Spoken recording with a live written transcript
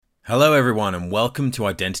Hello, everyone, and welcome to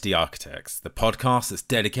Identity Architects, the podcast that's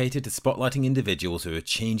dedicated to spotlighting individuals who are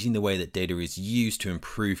changing the way that data is used to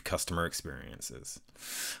improve customer experiences.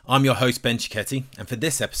 I'm your host, Ben Cicchetti, and for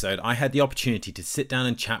this episode, I had the opportunity to sit down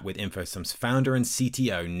and chat with InfoSum's founder and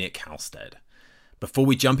CTO, Nick Halstead. Before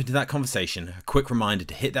we jump into that conversation, a quick reminder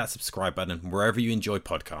to hit that subscribe button wherever you enjoy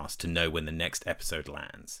podcasts to know when the next episode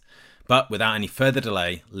lands. But without any further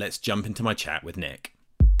delay, let's jump into my chat with Nick.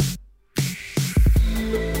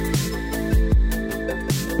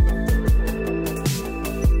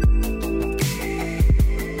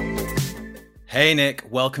 Hey Nick,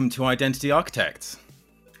 welcome to Identity Architects.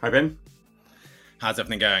 Hi Ben. How's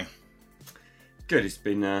everything going? Good. It's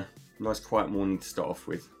been a nice quiet morning to start off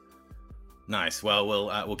with. Nice. Well,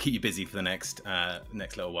 we'll keep you busy for the next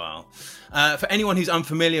little while. For anyone who's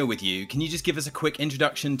unfamiliar with you, can you just give us a quick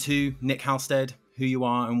introduction to Nick Halstead, who you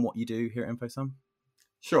are and what you do here at InfoSum?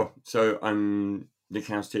 Sure. So I'm Nick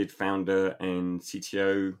Halstead, founder and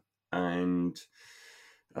CTO, and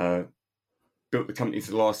built the company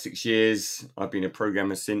for the last 6 years. I've been a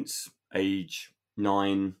programmer since age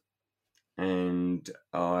 9, and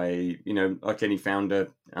I, like any founder,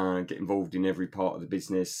 get involved in every part of the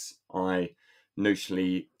business. I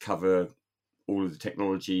notionally cover all of the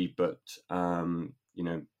technology, but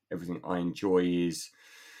everything I enjoy is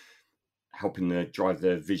helping to drive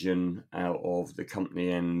the vision out of the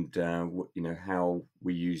company and how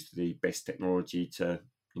we use the best technology to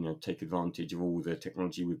take advantage of all the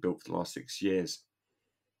technology we've built for the last 6 years.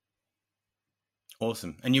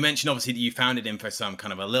 Awesome. And you mentioned obviously that you founded InfoSum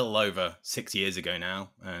kind of a little over 6 years ago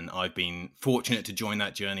now, and I've been fortunate to join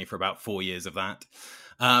that journey for about 4 years of that.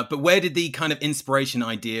 But where did the kind of inspiration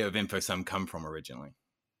idea of InfoSum come from originally?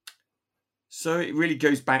 So it really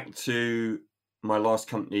goes back to my last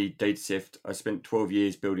company, DataSift. I spent 12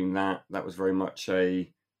 years building that. That was very much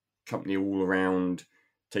a company all around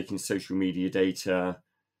taking social media data,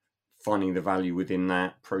 finding the value within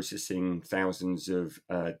that, processing thousands of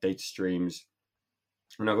data streams.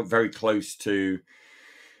 And I got very close to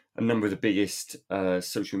a number of the biggest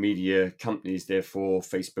social media companies, therefore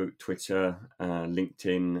Facebook, Twitter,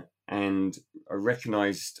 LinkedIn, and I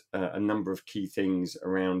recognized a number of key things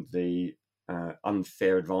around the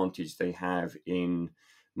unfair advantage they have in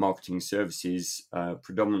marketing services.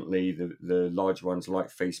 Predominantly the large ones like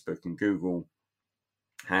Facebook and Google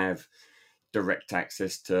have direct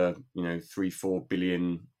access to 3-4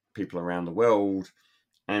 billion people around the world,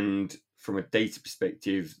 and from a data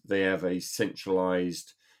perspective they have a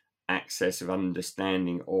centralized access of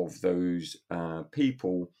understanding of those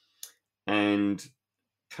people. And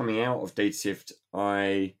coming out of DataSift,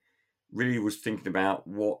 I really was thinking about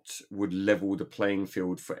what would level the playing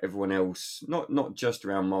field for everyone else, not just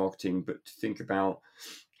around marketing, but to think about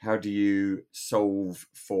how do you solve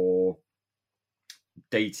for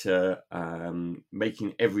data,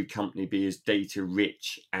 making every company be as data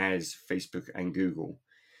rich as Facebook and Google.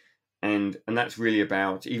 And that's really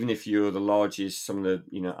about, even if you're the largest, some of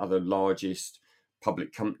the other largest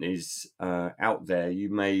public companies out there, you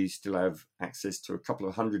may still have access to a couple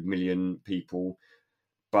of 100 million people,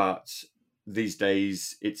 but these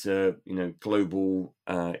days it's a global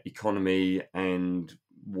economy, and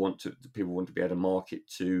people want to be able to market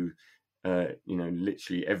to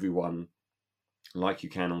literally everyone, like you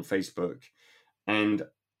can on Facebook. And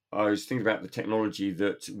I was thinking about the technology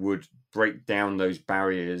that would break down those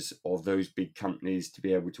barriers of those big companies to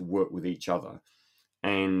be able to work with each other.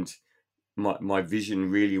 And my vision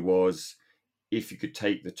really was, if you could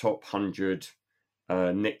take the top 100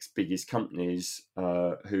 next biggest companies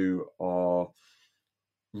who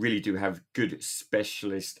really do have good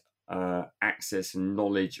specialist access and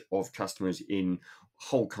knowledge of customers in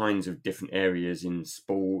whole kinds of different areas, in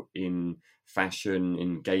sport, in fashion,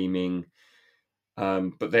 in gaming,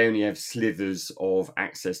 but they only have slithers of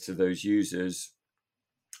access to those users.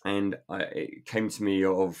 And it came to me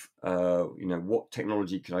of what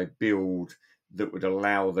technology could I build that would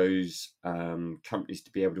allow those companies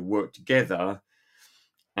to be able to work together,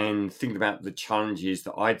 and think about the challenges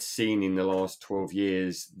that I'd seen in the last 12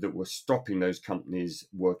 years that were stopping those companies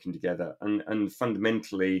working together. And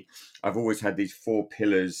fundamentally, I've always had these 4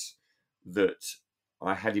 pillars that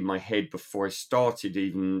I had in my head before I started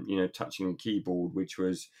even, touching a keyboard, which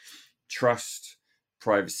was trust,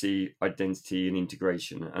 privacy, identity, and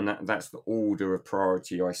integration. And that's the order of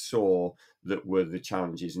priority I saw that were the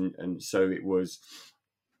challenges. And so it was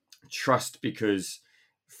trust, because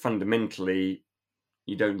fundamentally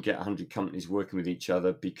you don't get 100 companies working with each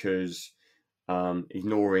other because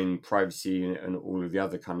ignoring privacy and all of the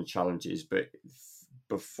other kind of challenges. But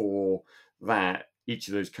before that, each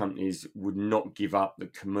of those companies would not give up the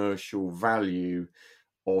commercial value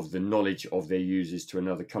of the knowledge of their users to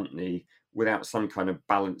another company without some kind of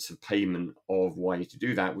balance of payment of why to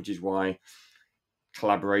do that, which is why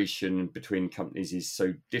collaboration between companies is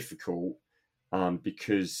so difficult,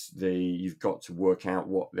 because you've got to work out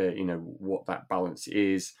what that balance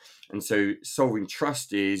is. And so solving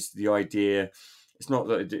trust is the idea. It's not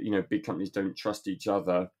that big companies don't trust each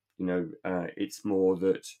other. It's more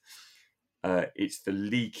that it's the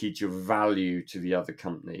leakage of value to the other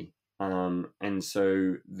company. And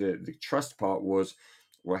so the trust part was,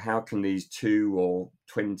 well, how can these 2 or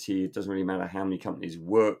 20, it doesn't really matter how many companies,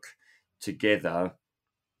 work together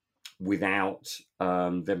without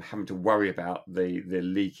them having to worry about the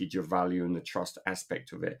leakage of value, and the trust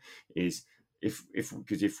aspect of it is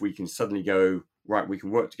because if we can suddenly go, right, we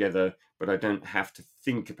can work together, but I don't have to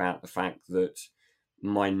think about the fact that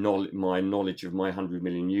my knowledge of my 100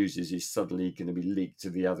 million users is suddenly going to be leaked to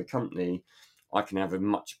the other company. I can have a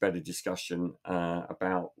much better discussion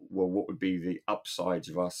about, well, what would be the upsides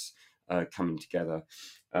of us coming together.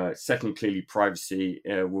 Second, clearly privacy.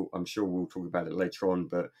 I'm sure we'll talk about it later on,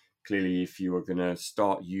 but clearly if you are going to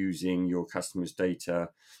start using your customers' data,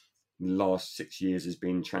 the last 6 years has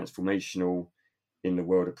been transformational in the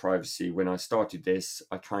world of privacy. When I started this,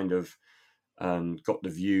 I kind of got the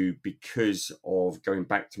view, because of going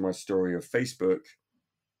back to my story of Facebook,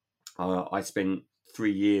 I spent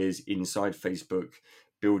 3 years inside Facebook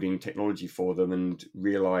building technology for them, and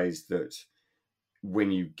realized that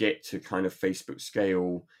when you get to kind of Facebook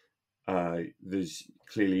scale, there's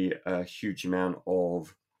clearly a huge amount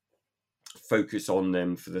of focus on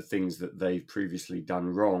them for the things that they've previously done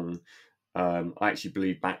wrong. I actually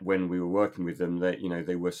believe back when we were working with them that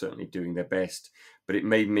they were certainly doing their best, but it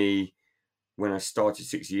made me, when I started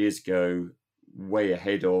 6 years ago, way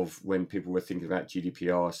ahead of when people were thinking about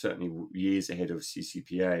GDPR, certainly years ahead of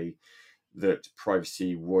CCPA, that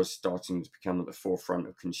privacy was starting to become at the forefront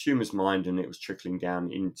of consumers' mind, and it was trickling down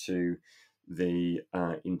into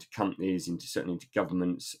companies, certainly into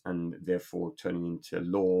governments, and therefore turning into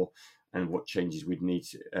law, and what changes we'd need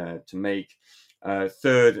to make.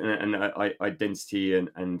 Third, and identity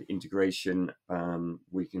and integration,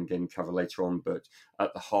 we can again cover later on, but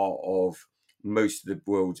at the heart of most of the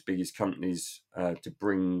world's biggest companies, to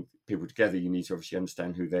bring people together, you need to obviously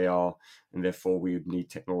understand who they are, and therefore we would need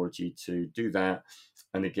technology to do that.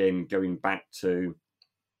 And again, going back to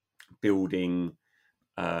building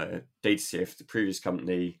DataSift, the previous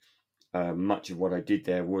company, much of what I did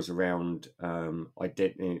there was around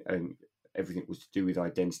identity, and everything was to do with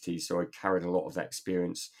identity. So I carried a lot of that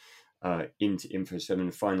experience into InfoSum.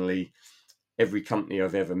 And finally, every company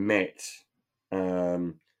I've ever met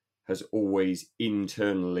has always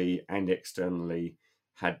internally and externally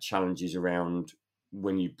had challenges around,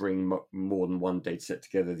 when you bring more than one data set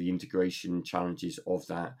together, the integration challenges of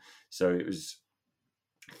that. So it was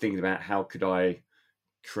thinking about, how could I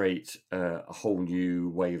create a whole new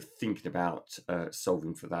way of thinking about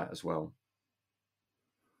solving for that as well.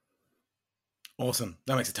 Awesome.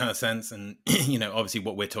 That makes a ton of sense. And, obviously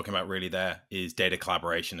what we're talking about really there is data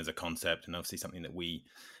collaboration as a concept, and obviously something that we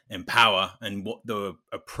empower. And what the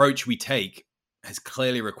approach we take has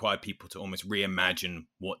clearly required people to almost reimagine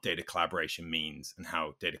what data collaboration means and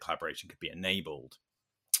how data collaboration could be enabled.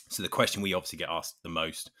 So the question we obviously get asked the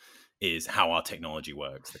most is how our technology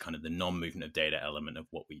works, the kind of the non-movement of data element of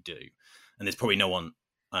what we do. And there's probably no one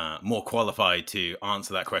more qualified to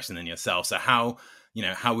answer that question than yourself. So how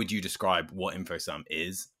would you describe what InfoSum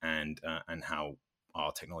is and how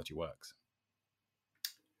our technology works?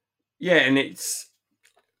 Yeah, and it's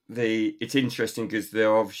interesting because there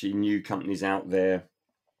are obviously new companies out there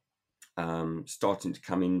starting to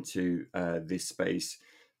come into this space.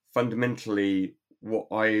 Fundamentally, what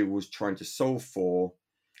I was trying to solve for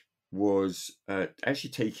was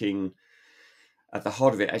actually taking, at the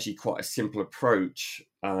heart of it, actually quite a simple approach.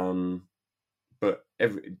 But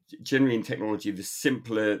generally in technology, the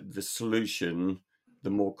simpler the solution, the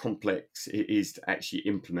more complex it is to actually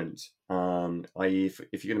implement. I.e.,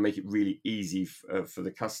 if you're going to make it really easy for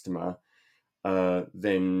the customer,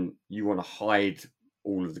 then you want to hide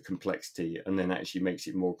all of the complexity, and then actually makes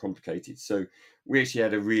it more complicated. So we actually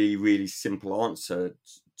had a really, really simple answer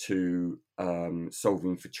to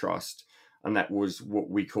solving for trust, and that was what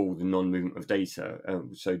we call the non-movement of data.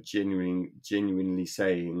 So genuinely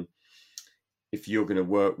saying, if you're going to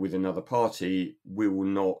work with another party, we will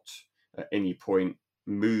not at any point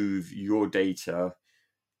move your data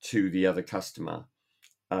to the other customer.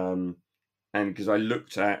 And because I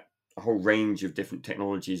looked at a whole range of different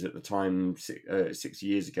technologies at the time, 6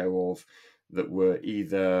 years ago, that were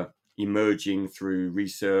either emerging through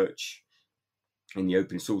research in the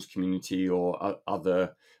open source community or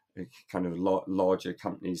other kind of larger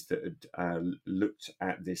companies that had looked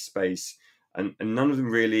at this space, and none of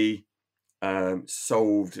them really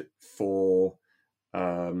solved for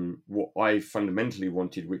what I fundamentally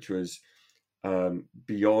wanted, which was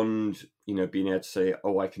beyond being able to say,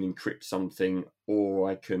 oh, I can encrypt something or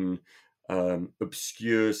I can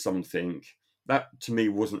obscure something. That to me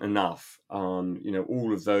wasn't enough.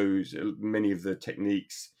 All of those, many of the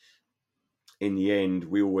techniques, in the end,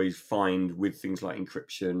 we always find with things like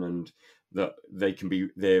encryption and that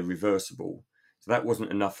they're reversible. So that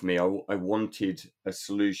wasn't enough for me. I wanted a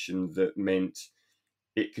solution that meant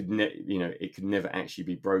it could never actually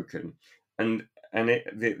be broken. And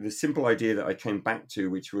the simple idea that I came back to,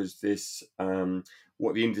 which was this,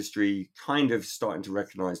 what the industry kind of starting to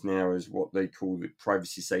recognize now as what they call the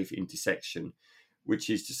privacy safe intersection, which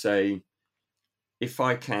is to say, if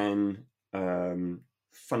I can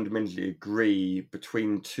fundamentally agree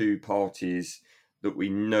between two parties that we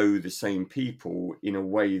know the same people in a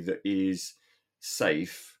way that is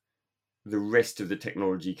safe, the rest of the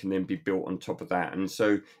technology can then be built on top of that. And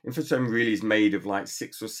so InfoSum really is made of like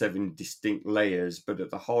 6 or 7 distinct layers, but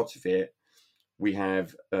at the heart of it, we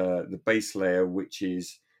have the base layer, which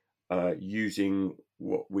is using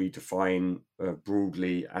what we define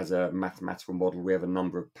broadly as a mathematical model. We have a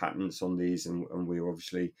number of patents on these, and we're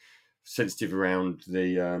obviously sensitive around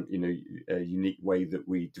the unique way that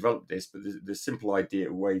we developed this. But the simple way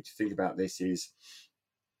to think about this is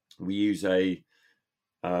we use a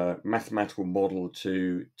mathematical model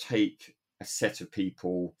to take a set of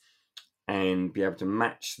people and be able to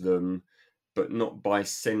match them, but not by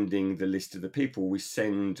sending the list of the people. We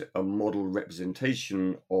send a model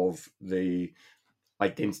representation of the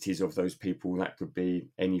identities of those people. That could be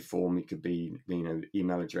any form. It could be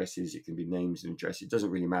email addresses, it can be names and addresses. It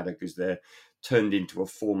doesn't really matter, because they're turned into a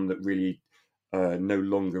form that really no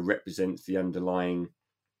longer represents the underlying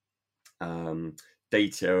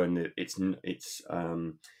data, and it's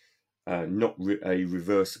not a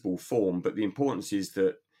reversible form. But the importance is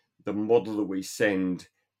that the model that we send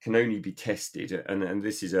can only be tested, and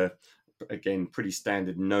this is again pretty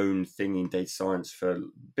standard known thing in data science. For a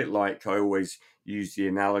bit like, I always use the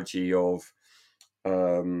analogy of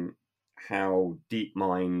how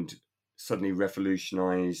DeepMind suddenly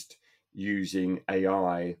revolutionized using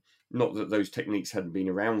AI. Not that those techniques hadn't been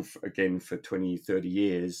around for 20, 30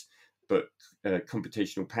 years, but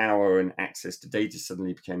computational power and access to data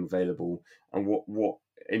suddenly became available. And what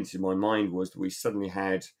entered my mind was that we suddenly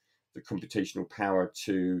had the computational power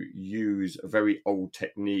to use a very old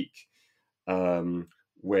technique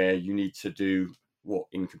where you need to do what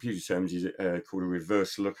in computer terms is called a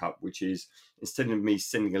reverse lookup, which is, instead of me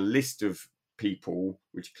sending a list of people,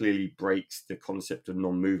 which clearly breaks the concept of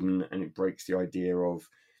non-movement and it breaks the idea of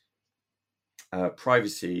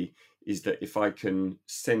privacy, is that if I can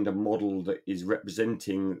send a model that is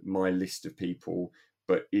representing my list of people,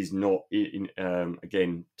 but is not,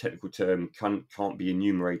 again, technical term, can't be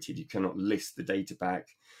enumerated, you cannot list the data back,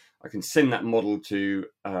 I can send that model to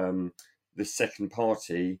the second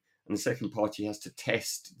party, and the second party has to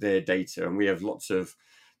test their data. And we have lots of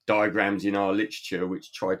diagrams in our literature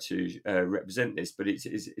which try to represent this, but it's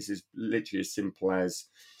literally as simple as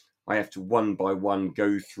I have to one by one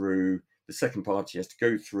go through, the second party has to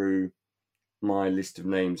go through my list of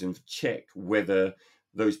names and check whether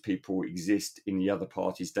those people exist in the other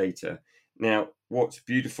party's data. Now, what's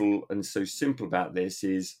beautiful and so simple about this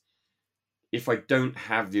is, if I don't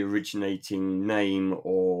have the originating name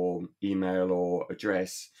or email or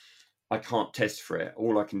address, I can't test for it.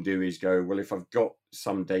 All I can do is go, well, if I've got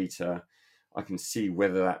some data, I can see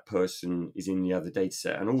whether that person is in the other data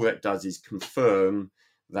set. And all that does is confirm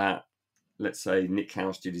that, let's say Nick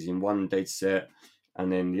Housted is in one data set,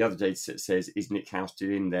 and then the other data set says, is Nick Housted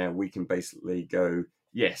in there? We can basically go,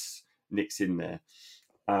 yes, Nick's in there.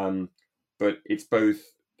 But it's both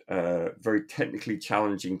very technically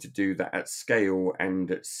challenging to do that at scale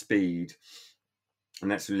and at speed. And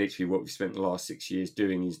that's literally what we've spent the last 6 years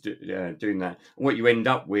doing, is doing that. And what you end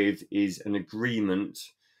up with is an agreement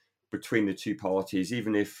between the two parties.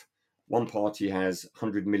 Even if one party has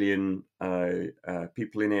 100 million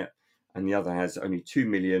people in it and the other has only 2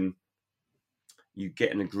 million, you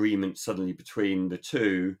get an agreement suddenly between the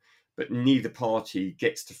two, but neither party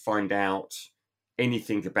gets to find out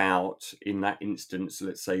anything about, in that instance,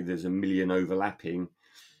 let's say there's 1 million overlapping,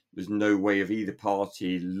 there's no way of either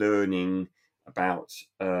party learning about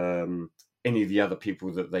any of the other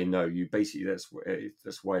people that they know. You basically, that's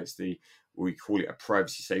why it's we call it a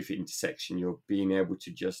privacy safe intersection. You're being able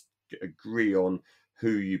to just agree on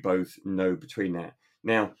who you both know between that.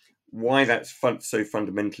 Now, why that's so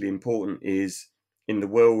fundamentally important is, in the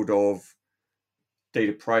world of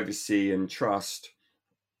data privacy and trust,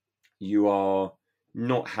 you are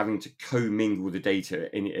not having to commingle the data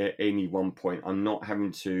at any one point. I'm not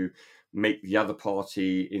having to make the other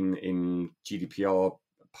party in GDPR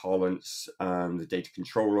parlance the data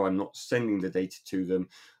controller. I'm not sending the data to them.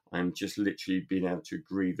 I'm just literally being able to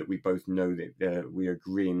agree that we both know that we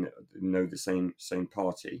agree and know the same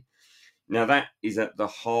party. Now that is at the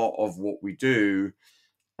heart of what we do.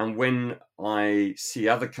 And when I see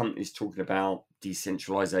other companies talking about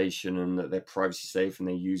decentralization and that they're privacy safe and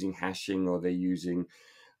they're using hashing or they're using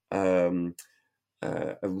a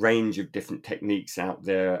range of different techniques out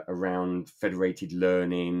there around federated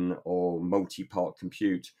learning or multi-part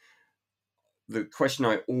compute, the question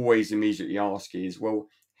I always immediately ask is, well,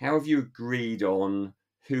 how have you agreed on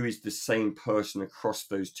who is the same person across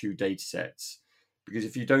those two data sets? Because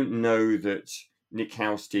if you don't know that Nick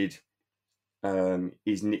Housted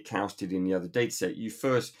is Nick Housted in the other data set, you're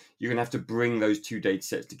going to have to bring those two data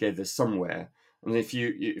sets together somewhere. And if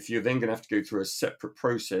you're then going to have to go through a separate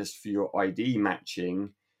process for your ID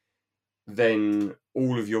matching, then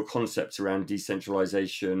all of your concepts around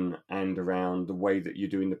decentralization and around the way that you're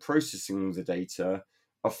doing the processing of the data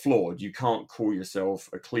are flawed. You can't call yourself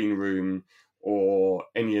a clean room or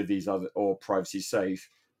any of these other, or privacy safe,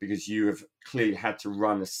 because you have clearly had to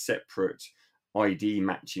run a separate ID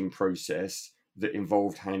matching process that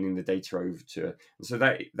involved handing the data over to. And so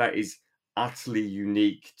that is utterly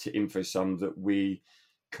unique to InfoSum, that we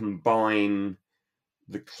combine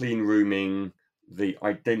the clean rooming, the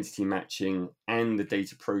identity matching, and the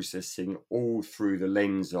data processing all through the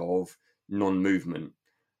lens of non-movement.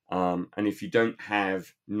 And if you don't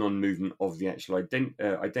have non-movement of the actual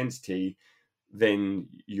identity, then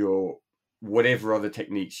your whatever other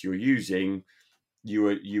techniques you're using, you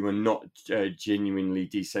are not genuinely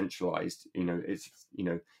decentralized. It's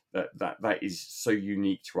that is so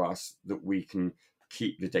unique to us that we can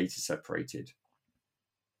keep the data separated.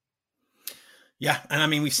 Yeah, and I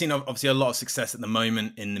mean, we've seen obviously a lot of success at the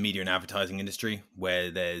moment in the media and advertising industry, where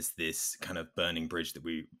there's this kind of burning bridge that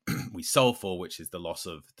we solve for, which is the loss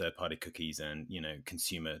of third-party cookies and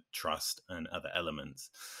consumer trust and other elements.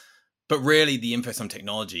 But really, the InfoSum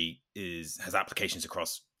technology has applications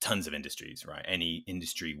across tons of industries, right? Any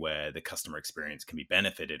industry where the customer experience can be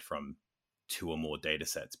benefited from two or more data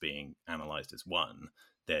sets being analyzed as one,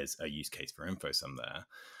 there's a use case for InfoSum there.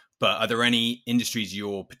 But are there any industries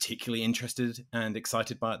you're particularly interested and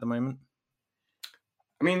excited by at the moment?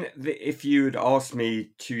 I mean, if you had asked me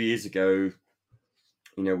 2 years ago,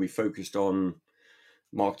 we focused on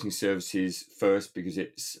marketing services first because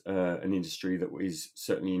it's an industry that is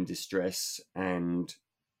certainly in distress, and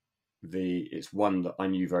it's one that I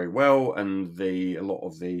knew very well, and a lot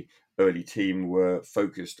of the early team were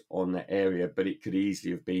focused on that area, but it could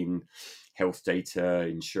easily have been health data,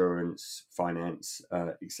 insurance, finance,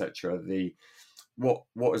 etc. What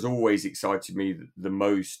has always excited me the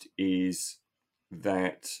most is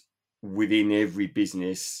that within every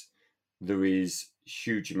business there is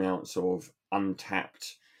huge amounts of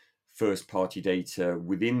untapped first-party data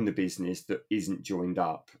within the business that isn't joined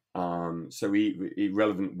up. So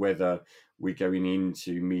irrelevant whether we're going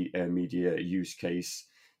into media use case,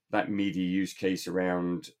 that media use case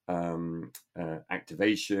around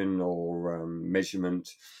activation or measurement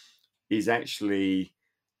is actually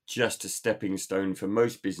just a stepping stone for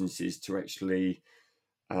most businesses to actually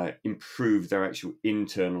improve their actual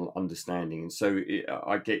internal understanding. And so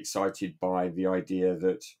I get excited by the idea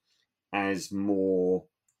that as more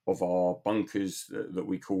of our bunkers, that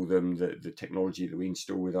we call them, the technology that we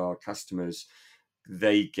install with our customers,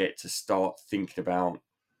 they get to start thinking about,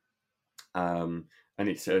 and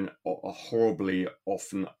it's a horribly,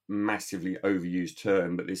 often massively overused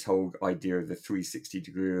term, but this whole idea of the 360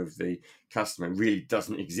 degree of the customer really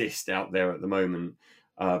doesn't exist out there at the moment.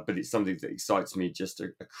 But it's something that excites me just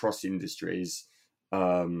across industries,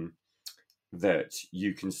 that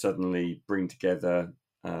you can suddenly bring together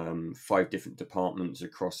 5 different departments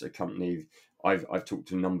across a company. I've talked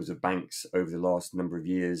to numbers of banks over the last number of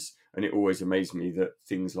years, and it always amazed me that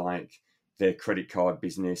things like their credit card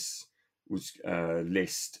business was a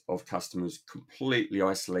list of customers completely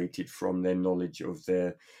isolated from their knowledge of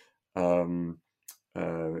their current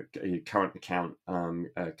account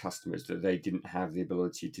customers, that they didn't have the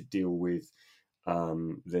ability to deal with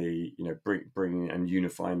bringing and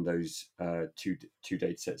unifying those two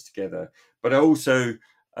data sets together. But I also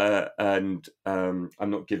I'm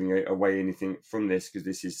not giving away anything from this, because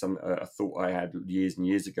this is a thought I had years and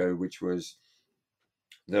years ago, which was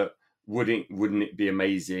that wouldn't it be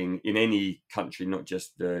amazing in any country, not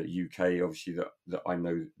just the UK, obviously that I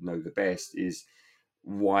know the best, is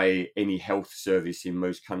why any health service in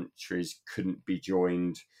most countries couldn't be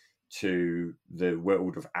joined to the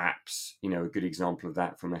world of apps. You know, a good example of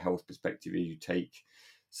that from a health perspective is you take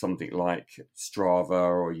something like Strava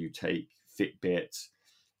or you take Fitbit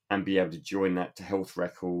and be able to join that to health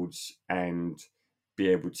records and be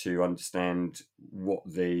able to understand what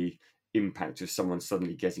the impact of someone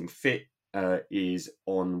suddenly getting fit is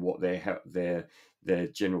on what their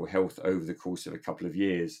general health over the course of a couple of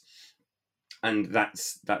years. And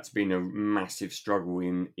that's been a massive struggle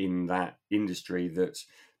in that industry, that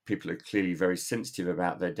people are clearly very sensitive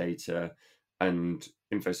about their data, and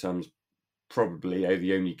InfoSum's probably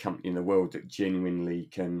the only company in the world that genuinely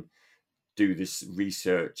can do this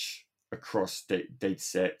research across data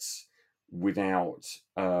sets without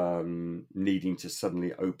needing to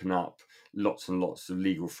suddenly open up lots and lots of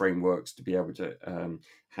legal frameworks to be able to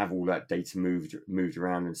have all that data moved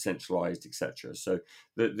around and centralized, etc. So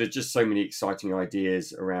there's just so many exciting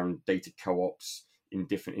ideas around data co-ops in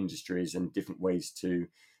different industries and different ways to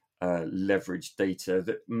leverage data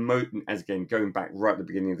that, as again, going back right at the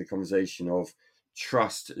beginning of the conversation, of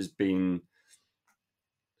trust has been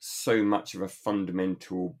so much of a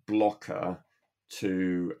fundamental blocker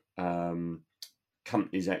to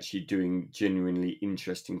companies actually doing genuinely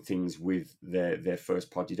interesting things with their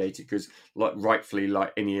first party data, because rightfully,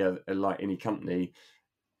 like any company,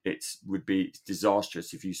 it's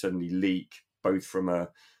disastrous if you suddenly leak, both from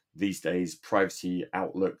these days privacy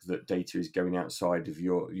outlook, that data is going outside of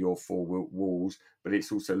your four walls, but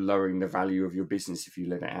it's also lowering the value of your business if you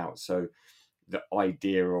let it out. So the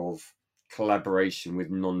idea of collaboration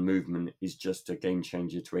with non-movement is just a game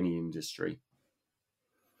changer to any industry.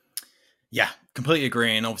 Yeah, completely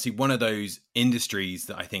agree. And obviously one of those industries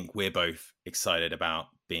that I think we're both excited about,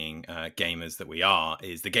 being gamers that we are,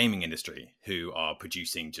 is the gaming industry, who are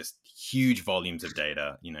producing just huge volumes of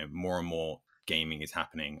data. You know, more and more gaming is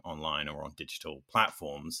happening online or on digital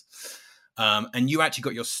platforms. And you actually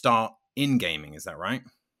got your start in gaming, is that right?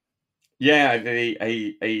 Yeah,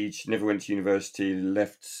 I age never went to university,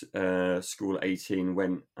 left school at 18,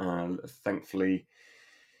 went, thankfully,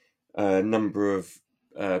 a number of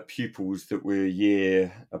pupils that were a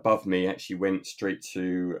year above me actually went straight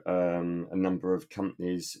to a number of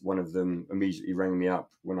companies. One of them immediately rang me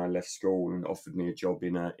up when I left school and offered me a job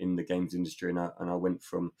in the games industry, and I went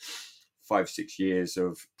from 5-6 years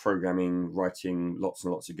of programming, writing lots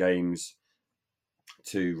and lots of games,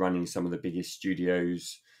 to running some of the biggest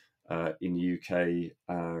studios in the UK,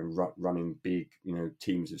 running big,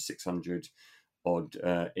 teams of 600 odd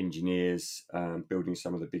engineers, building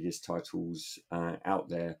some of the biggest titles out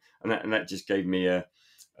there, and that just gave me a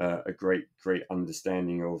great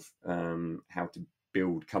understanding of how to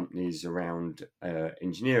build companies around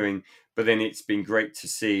engineering. But then it's been great to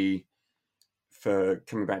see, for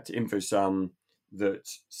coming back to InfoSum, that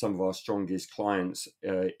some of our strongest clients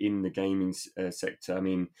in the gaming sector, I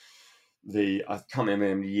mean, I can't remember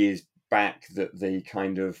how many years back that the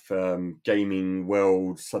kind of gaming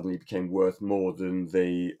world suddenly became worth more than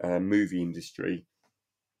the movie industry,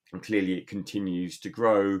 and clearly it continues to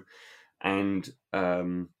grow. And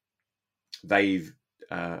they've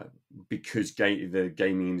because the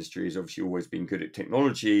gaming industry has obviously always been good at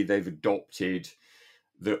technology, they've adopted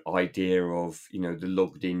the idea of the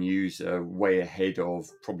logged in user way ahead of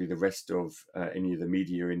probably the rest of any of the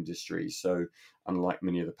media industry. So unlike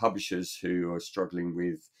many of the publishers who are struggling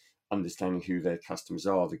with understanding who their customers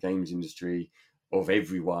are, the games industry of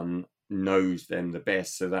everyone knows them the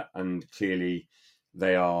best. So that, and clearly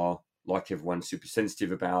they are, like everyone, super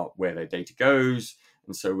sensitive about where their data goes.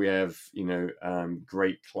 And so we have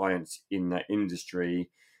great clients in that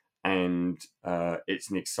industry. And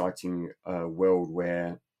it's an exciting world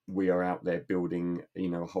where we are out there building,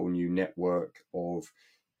 a whole new network of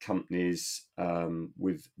companies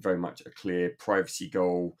with very much a clear privacy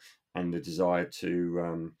goal and the desire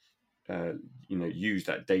to, use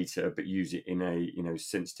that data, but use it in a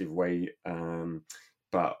sensitive way.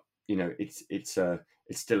 But it's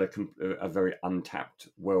still a very untapped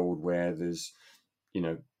world where there's,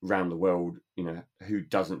 around the world, who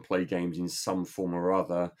doesn't play games in some form or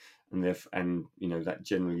other, and that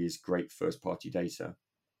generally is great first party data.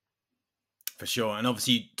 For sure. And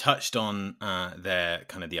obviously you touched on their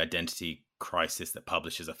kind of the identity crisis that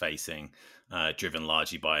publishers are facing, driven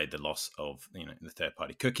largely by the loss of the third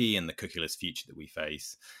party cookie and the cookieless future that we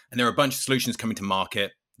face. And there are a bunch of solutions coming to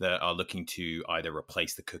market that are looking to either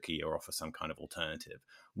replace the cookie or offer some kind of alternative.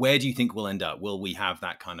 Where do you think we'll end up? Will we have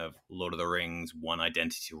that kind of Lord of the Rings, one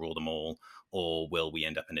identity to rule them all, or will we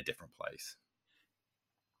end up in a different place?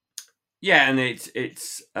 Yeah, and it's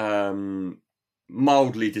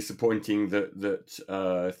mildly disappointing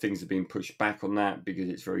that things have been pushed back on that, because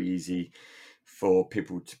it's very easy for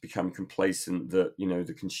people to become complacent that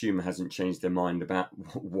the consumer hasn't changed their mind about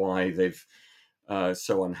why they've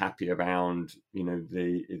so unhappy around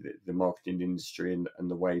the marketing industry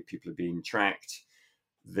and the way people are being tracked.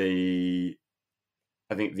 I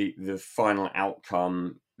think the final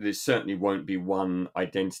outcome, there certainly won't be one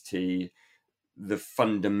identity. The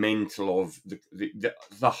fundamental of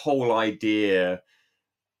the whole idea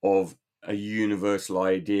of a universal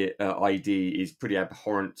ID is pretty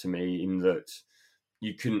abhorrent to me, in that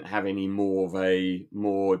you couldn't have any more of a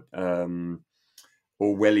more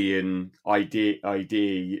Orwellian idea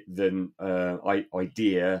than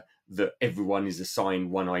idea that everyone is assigned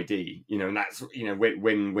one ID. And that's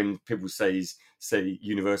when people say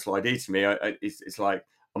universal ID to me, it's like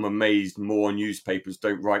I'm amazed more newspapers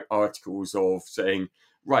don't write articles of saying,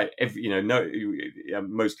 right,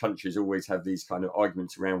 most countries always have these kind of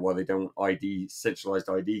arguments around why they don't want centralized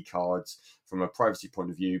ID cards from a privacy point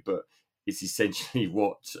of view, but it's essentially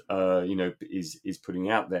what is putting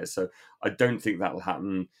out there. So I don't think that will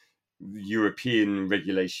happen. European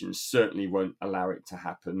regulations certainly won't allow it to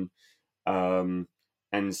happen, and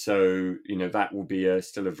so that will be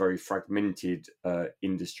still a very fragmented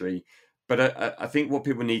industry. But I think what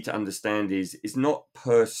people need to understand is not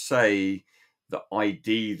per se the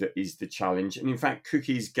ID that is the challenge, and in fact,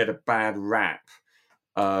 cookies get a bad rap.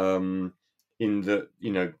 In that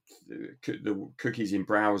the cookies in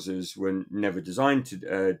browsers were never designed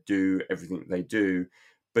to do everything they do,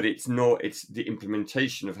 but it's the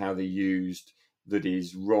implementation of how they're used that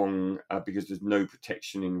is wrong, because there's no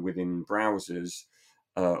protection within browsers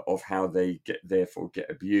of how they therefore get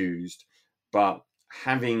abused. But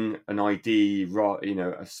having an ID,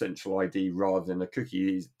 a central ID rather than a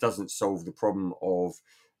cookie, doesn't solve the problem of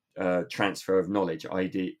transfer of knowledge,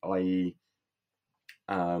 i.e.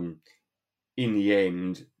 In the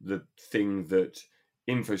end, the thing that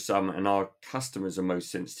InfoSum and our customers are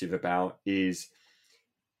most sensitive about is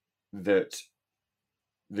that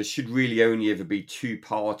there should really only ever be two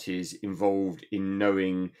parties involved in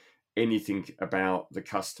knowing anything about the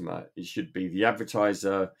customer. It should be the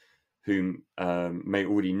advertiser, who may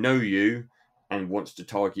already know you and wants to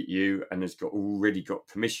target you and has already got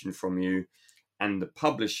permission from you, and the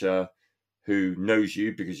publisher, who knows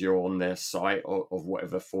you because you're on their site of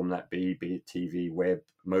whatever form that be it TV, web,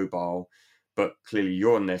 mobile, but clearly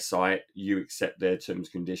you're on their site, you accept their terms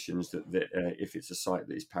and conditions, that if it's a site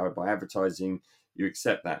that is powered by advertising, you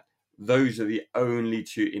accept that. Those are the only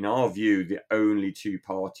two, in our view, the only two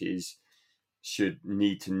parties should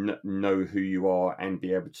need to know who you are and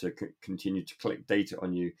be able to continue to collect data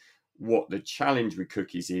on you. What the challenge with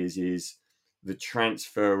cookies is the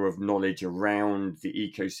transfer of knowledge around the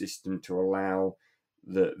ecosystem to allow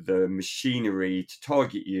the machinery to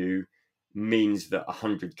target you, means that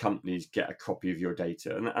 100 companies get a copy of your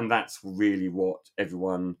data, and that's really what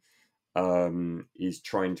everyone is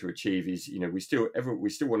trying to achieve. Is we still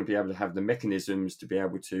want to be able to have the mechanisms to be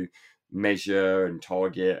able to measure and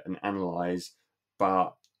target and analyze,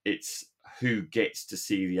 but it's who gets to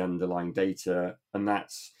see the underlying data, and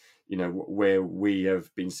that's where we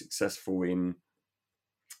have been successful in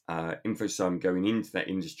InfoSum going into that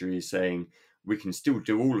industry, is saying we can still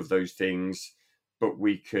do all of those things, but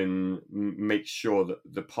we can make sure that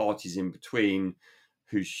the parties in between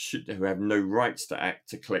who have no rights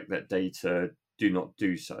to collect that data do not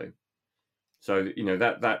do so. So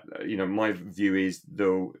my view is,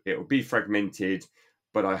 though it'll be fragmented,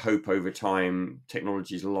 but I hope over time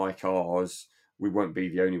technologies like ours, we won't be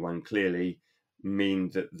the only one clearly, mean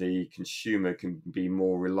that the consumer can be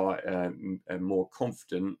more more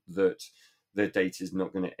confident that their data is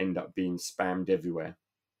not going to end up being spammed everywhere.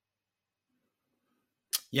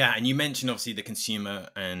 Yeah, and you mentioned obviously the consumer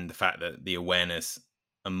and the fact that the awareness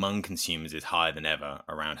among consumers is higher than ever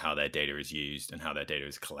around how their data is used and how their data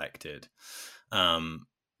is collected.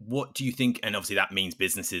 What do you think? And obviously that means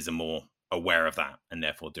businesses are more aware of that and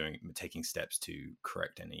therefore taking steps to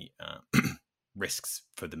correct any risks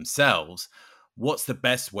for themselves. What's the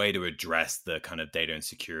best way to address the kind of data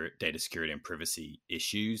security and privacy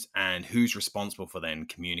issues, and who's responsible for then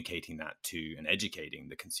communicating that to and educating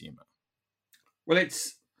the consumer? Well,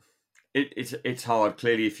 it's hard.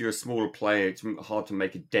 Clearly, if you're a smaller player, it's hard to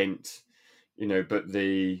make a dent, but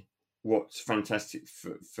what's fantastic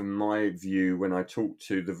from my view when I talk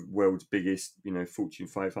to the world's biggest, Fortune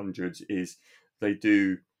 500s, is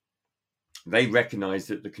they recognize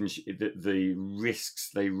that the risks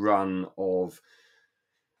they run of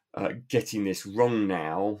getting this wrong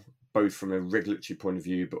now both from a regulatory point of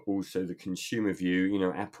view, but also the consumer view. You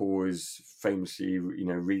know, Apple is famously,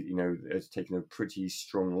 has taken a pretty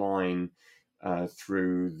strong line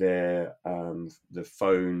through their the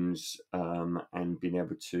phones and being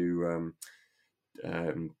able to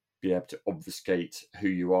obfuscate who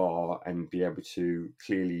you are and be able to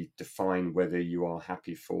clearly define whether you are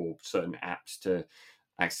happy for certain apps to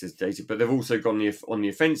access data. But they've also gone on the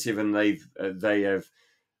offensive, and they have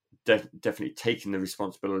definitely taken the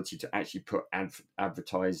responsibility to actually put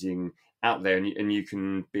advertising out there, and you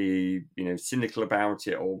can be cynical about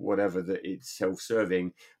it or whatever, that it's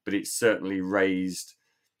self-serving, but it's certainly raised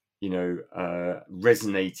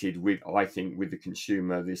resonated with, I think, with the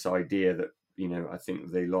consumer, this idea that I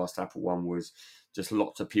think the last Apple one was just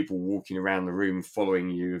lots of people walking around the room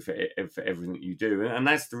following you for everything you do, and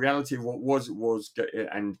that's the reality of what was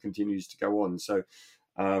and continues to go on. So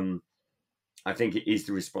I think it is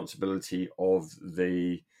the responsibility of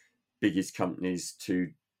the biggest companies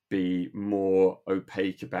to be more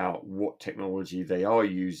opaque about what technology they are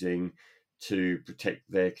using to protect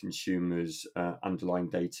their consumers' underlying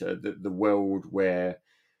data. The world where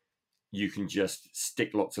you can just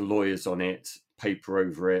stick lots of lawyers on it, paper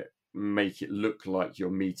over it, make it look like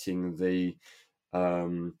you're meeting the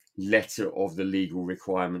letter of the legal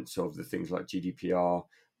requirements of the things like GDPR,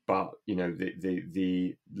 but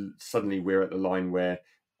the suddenly we're at the line where,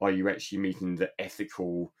 are you actually meeting the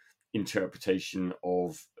ethical interpretation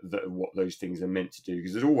of what those things are meant to do?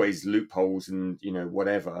 Because there's always loopholes and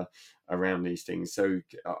whatever around these things. So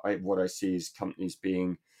what I see is companies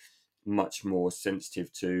being much more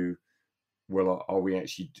sensitive to, well, are we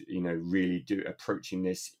actually really approaching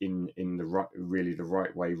this in the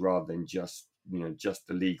right way, rather than just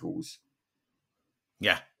the legals.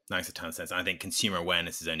 Yeah, makes a ton of sense. I think consumer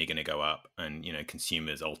awareness is only going to go up, and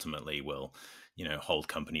consumers ultimately will hold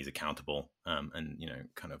companies accountable, and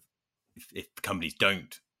kind of if companies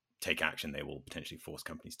don't take action, they will potentially force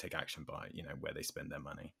companies to take action by where they spend their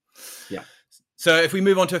money. Yeah. So if we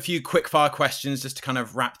move on to a few quick fire questions, just to kind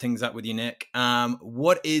of wrap things up with you, Nick,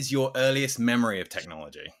 what is your earliest memory of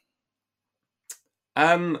technology?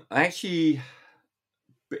 Actually,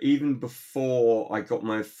 even before I got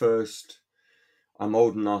my first, I'm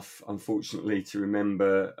old enough, unfortunately, to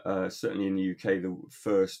remember, certainly in the UK, the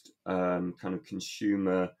first kind of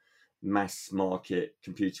consumer mass market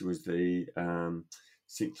computer was the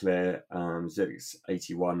Sinclair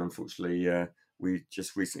ZX81. Unfortunately, we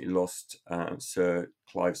just recently lost Sir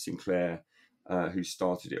Clive Sinclair, who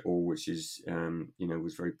started it all, which is,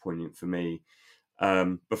 was very poignant for me.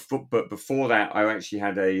 But before that, I actually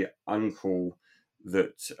had a uncle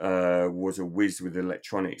that was a whiz with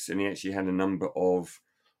electronics, and he actually had a number of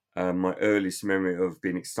my earliest memory of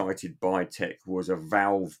being excited by tech was a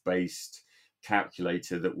valve-based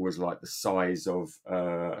calculator that was like the size of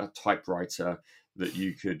a typewriter, that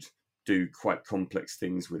you could do quite complex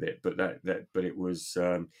things with it. But it was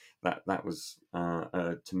that was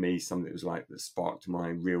to me something that was like that sparked my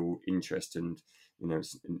real interest, and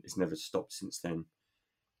it's never stopped since then.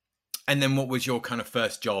 And then what was your kind of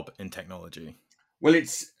first job in technology? Well,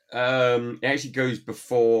 it actually goes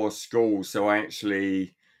before school. So I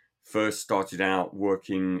actually first started out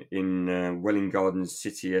working in Welwyn Garden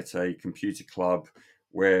City at a computer club,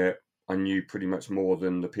 where I knew pretty much more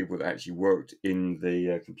than the people that actually worked in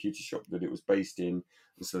the computer shop that it was based in.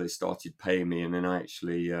 And so they started paying me, and then I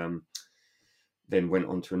actually then went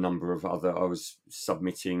on to a number of other. I was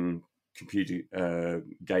submitting computer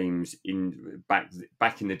games in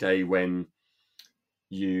back in the day when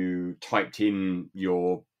you typed in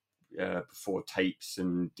your before tapes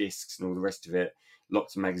and discs and all the rest of it.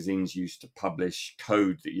 Lots of magazines used to publish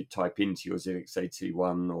code that you'd type into your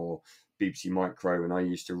ZX81 or BBC Micro, and I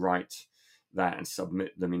used to write that and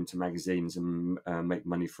submit them into magazines and make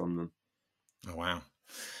money from them. Oh, wow.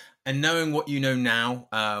 And knowing what you know now,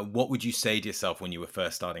 what would you say to yourself when you were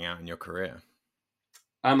first starting out in your career?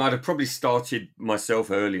 I'd have probably started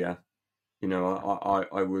myself earlier.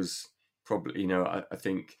 I was probably, I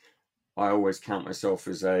think I always count myself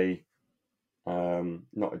as a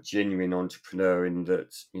not a genuine entrepreneur, in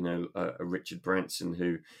that a Richard Branson,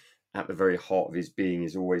 who at the very heart of his being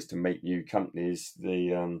is always to make new companies.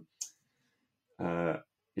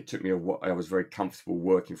 It took me I was very comfortable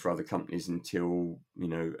working for other companies until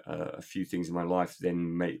a few things in my life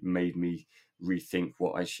then made me rethink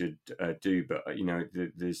what I should do. But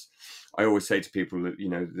there's I always say to people that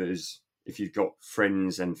there's, if you've got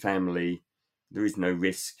friends and family, there is no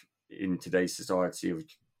risk in today's society of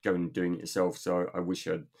going and doing it yourself. So I wish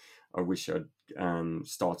I'd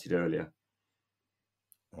started earlier.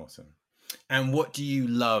 Awesome. And what do you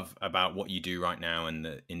love about what you do right now in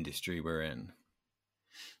the industry we're in?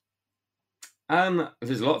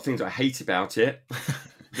 There's a lot of things I hate about it.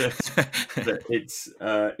 that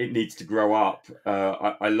it needs to grow up.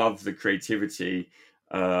 I love the creativity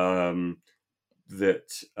that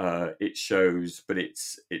it shows, but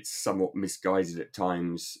it's somewhat misguided at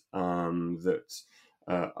times. I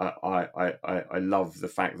love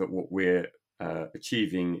the fact that what we're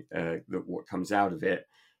achieving, that what comes out of it,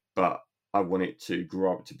 but I want it to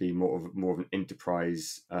grow up to be more of an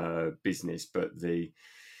enterprise business. But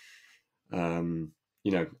I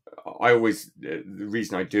always, the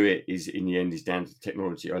reason I do it is in the end is down to the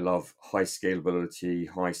technology. I love high scalability,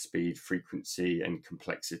 high speed, frequency, and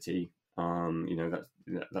complexity.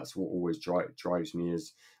 That's what always drives me,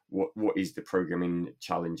 is what is the programming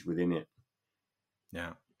challenge within it.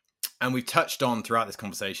 Yeah. And we've touched on throughout this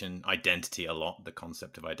conversation identity a lot, the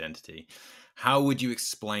concept of identity. How would you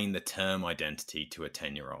explain the term identity to a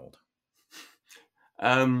 10-year-old?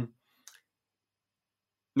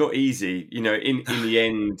 Not easy. In the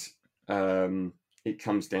end, it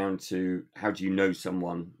comes down to, how do you know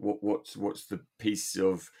someone? What's the piece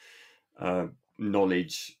of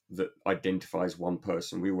knowledge that identifies one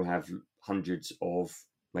person? We will have hundreds of,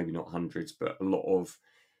 maybe not hundreds, but a lot of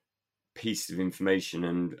pieces of information,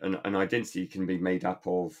 and an identity can be made up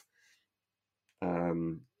of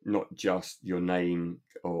not just your name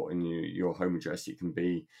or your home address. It can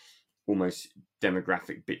be almost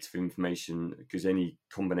demographic bits of information, because any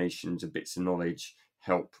combinations of bits of knowledge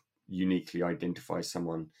help uniquely identify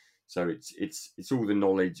someone. So it's all the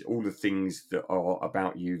knowledge, all the things that are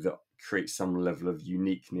about you that create some level of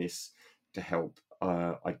uniqueness to help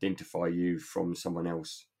identify you from someone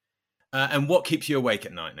else. And what keeps you awake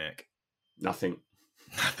at night, Nick? Nothing.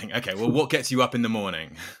 Okay. Well, what gets you up in the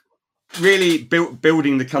morning? Really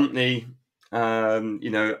building the company.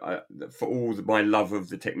 For all my love of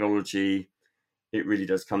the technology, it really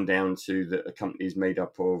does come down to that a company is made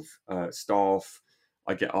up of staff.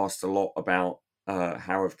 I get asked a lot about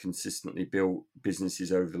how I've consistently built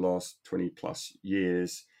businesses over the last 20 plus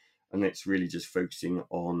years. And it's really just focusing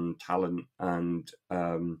on talent and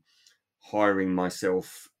hiring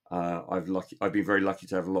myself. I've been very lucky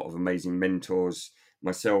to have a lot of amazing mentors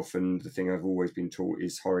myself. And the thing I've always been taught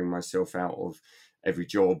is hiring myself out of every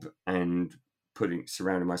job and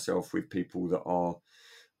surrounding myself with people that are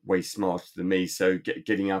way smarter than me. So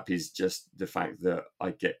getting up is just the fact that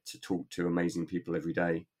I get to talk to amazing people every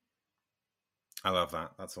day. I love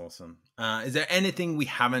that. That's awesome. Is there anything we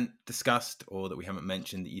haven't discussed or that we haven't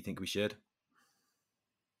mentioned that you think we should?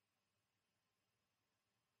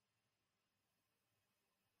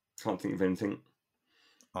 Can't think of anything.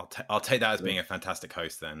 I'll take that as being a fantastic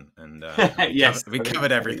host then. And yes, we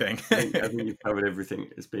covered everything. I think you've covered everything.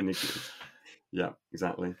 It's been a good. Yeah,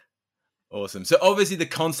 exactly. Awesome. So obviously the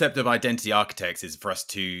concept of identity architects is for us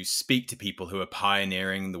to speak to people who are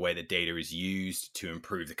pioneering the way that data is used to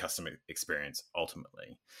improve the customer experience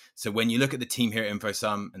ultimately. So when you look at the team here at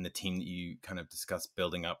InfoSum and the team that you kind of discussed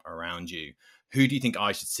building up around you, who do you think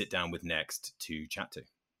I should sit down with next to chat to?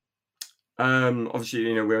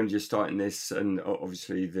 Obviously, we're only just starting this, and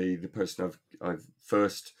obviously the person I've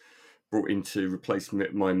first brought in to replace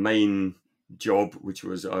my main job, which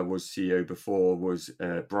was I was CEO before, was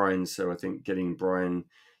Brian. So I think getting Brian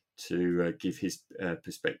to give his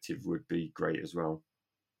perspective would be great as well.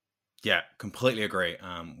 Yeah, completely agree.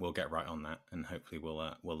 We'll get right on that, and hopefully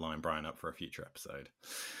we'll line Brian up for a future episode.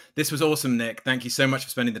 This was awesome, Nick. Thank you so much for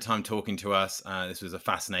spending the time talking to us. This was a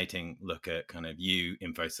fascinating look at kind of you,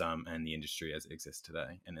 InfoSum, and the industry as it exists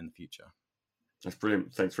today and in the future. That's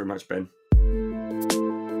brilliant. Thanks very much, Ben.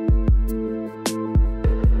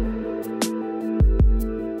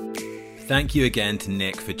 Thank you again to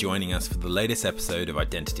Nick for joining us for the latest episode of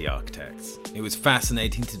Identity Architects. It was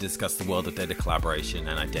fascinating to discuss the world of data collaboration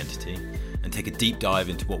and identity and take a deep dive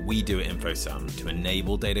into what we do at InfoSum to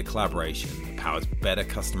enable data collaboration that powers better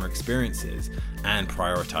customer experiences and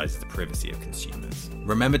prioritizes the privacy of consumers.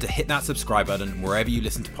 Remember to hit that subscribe button wherever you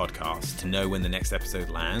listen to podcasts to know when the next episode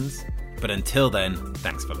lands. But until then,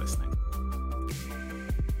 thanks for listening.